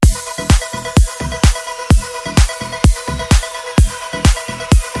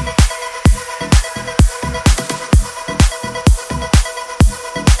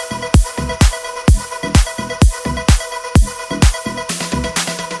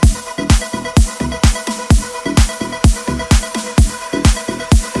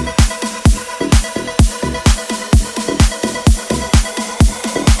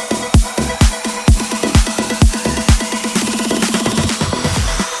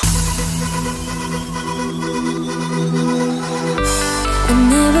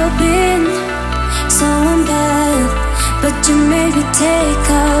never been someone bad, but you made me take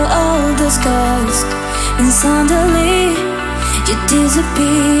out all the scars, and suddenly you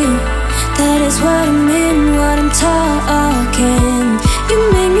disappear. That is what I mean, what I'm talking. You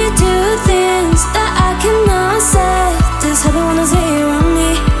make me do things that I cannot say. Just happen when I say you're on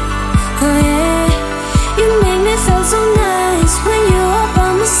me. Oh yeah, you make me feel so nice when you are by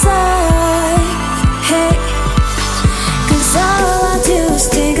my side. Hey, 'cause all I do is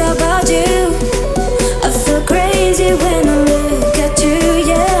think about you. I feel crazy when I look at you,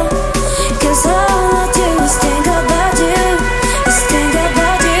 yeah. 'Cause all I do is think about you. Is think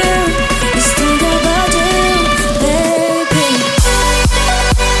about you. Is think about you, baby.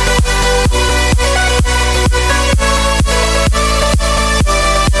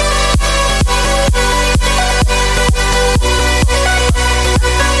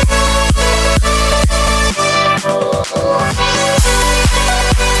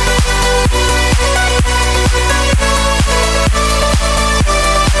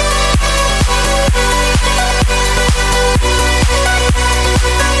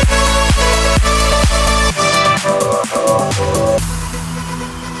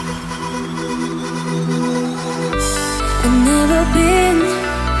 I've never been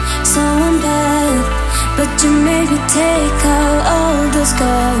someone bad, but you made me take out all the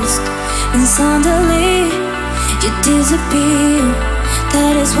scars, and suddenly you disappear.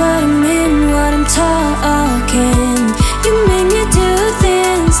 That is what I mean, what I'm talking. You made